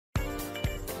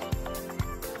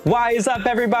Why is up,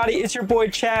 everybody? It's your boy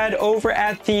Chad over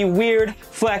at the Weird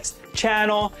Flex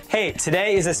channel. Hey,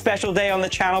 today is a special day on the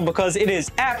channel because it is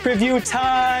app review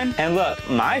time. And look,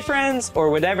 my friends,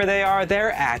 or whatever they are,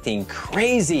 they're acting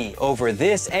crazy over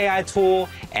this AI tool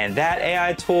and that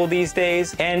AI tool these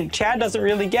days. And Chad doesn't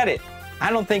really get it.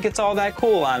 I don't think it's all that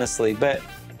cool, honestly. But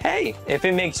hey, if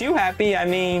it makes you happy, I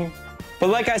mean... But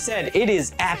like I said, it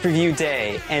is app review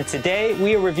day. And today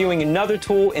we are reviewing another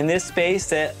tool in this space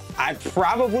that I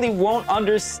probably won't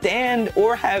understand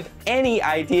or have any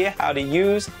idea how to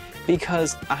use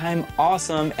because I'm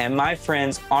awesome and my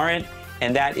friends aren't,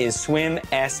 and that is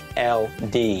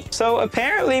SwymSLD. So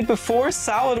apparently before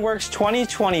SolidWorks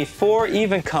 2024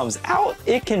 even comes out,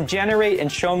 it can generate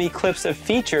and show me clips of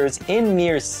features in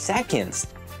mere seconds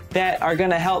that are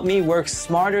gonna help me work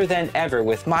smarter than ever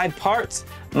with my parts,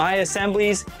 my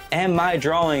assemblies, and my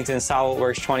drawings in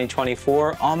SolidWorks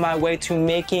 2024 on my way to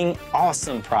making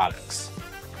awesome products.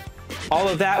 All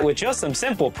of that with just some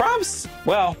simple prompts?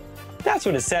 Well, that's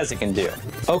what it says it can do.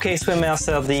 Okay,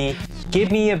 SwymSLD,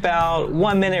 give me about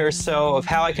 1 minute or so of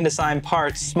how I can design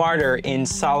parts smarter in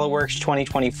SolidWorks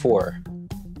 2024.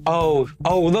 Oh,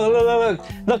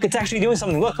 look, it's actually doing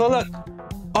something. Look.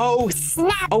 Oh,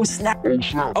 snap. Oh, snap.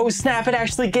 Oh, snap, it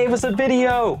actually gave us a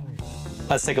video.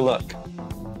 Let's take a look.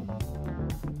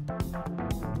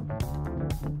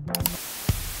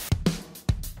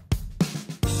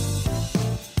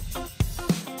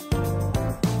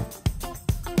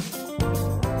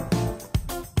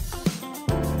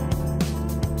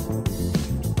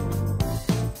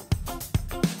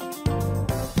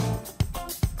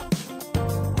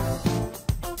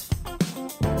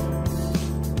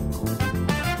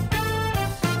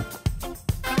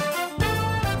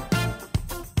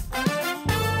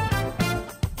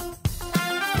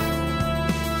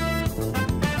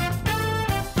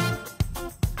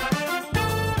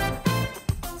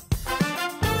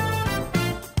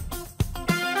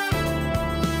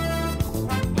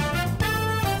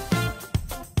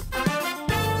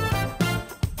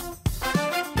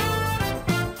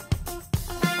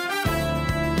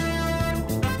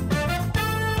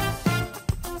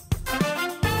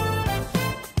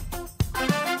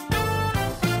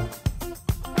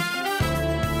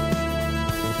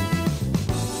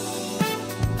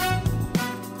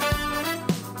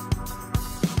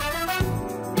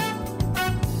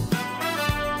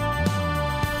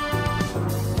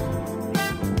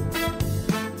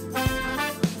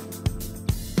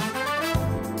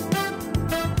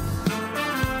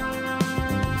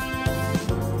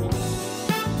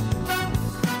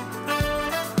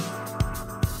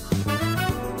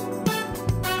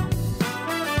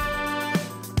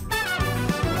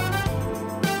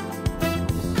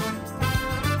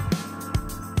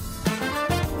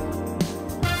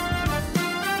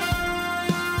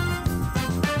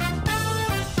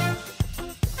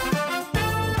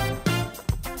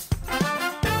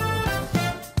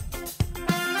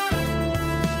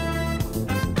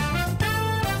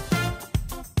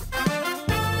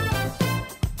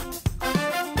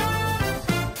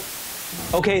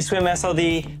 Okay,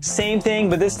 SwymSLD, same thing,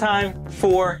 but this time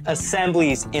for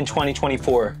assemblies in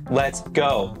 2024. Let's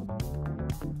go.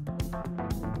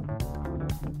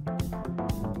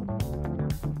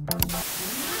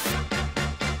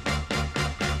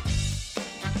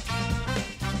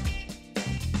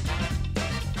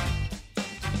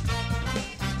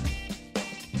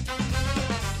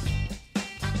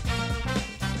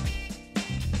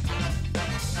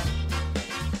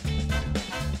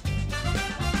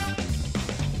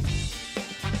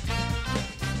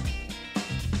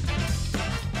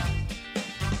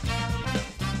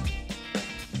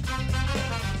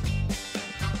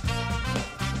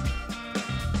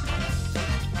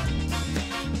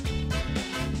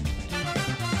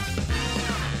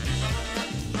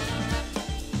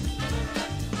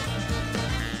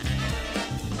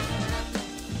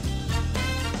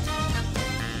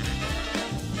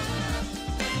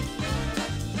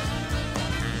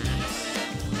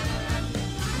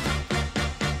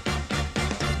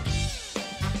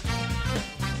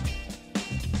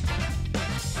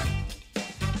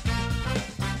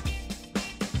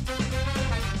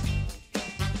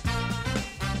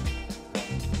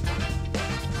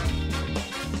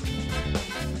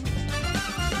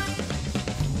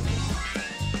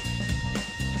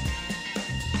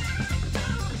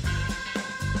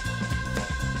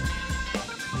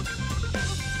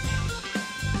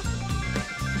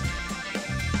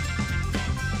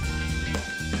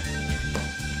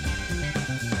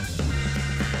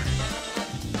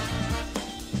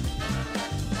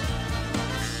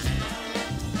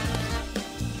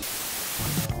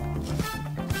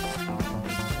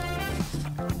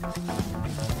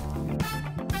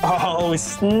 Oh,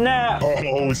 snap.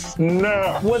 Oh,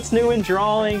 snap. What's new in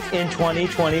drawing in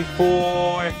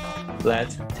 2024?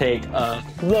 Let's take a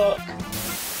look.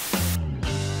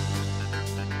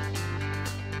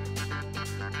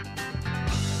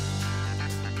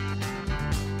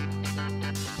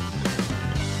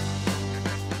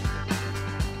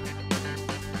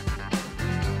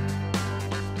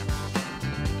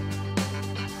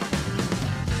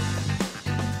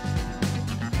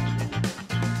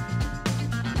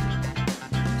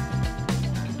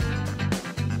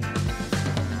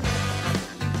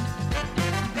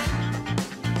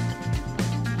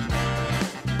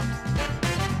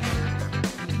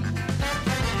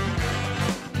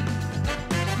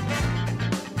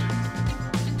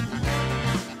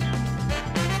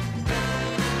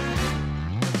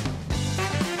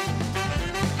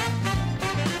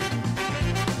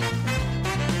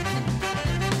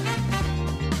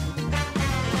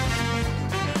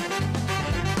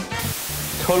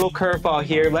 Total curveball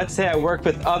here. Let's say I work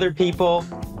with other people.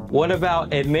 What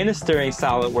about administering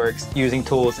SolidWorks using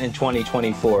tools in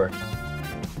 2024?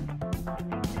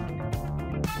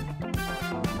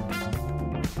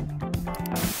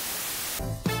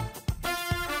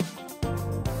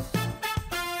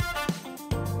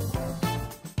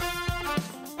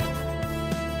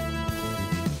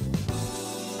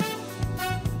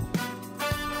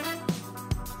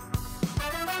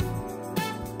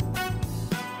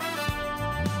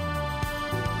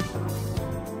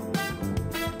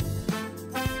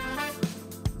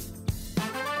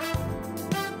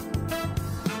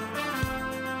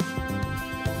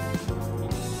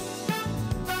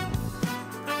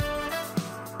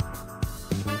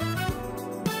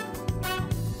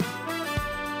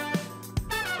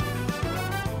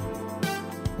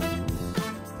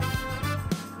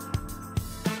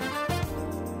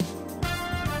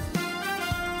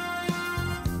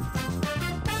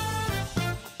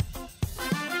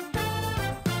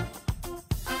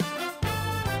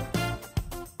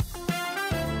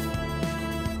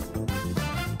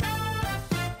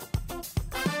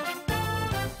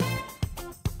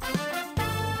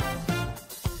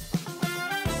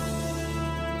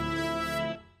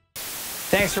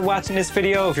 Thanks for watching this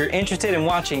video. If you're interested in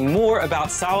watching more about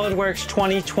SolidWorks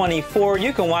 2024,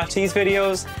 you can watch these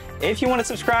videos. If you want to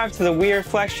subscribe to the Weird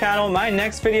Flex channel, my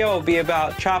next video will be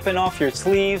about chopping off your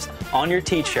sleeves on your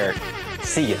t-shirt.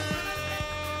 See ya.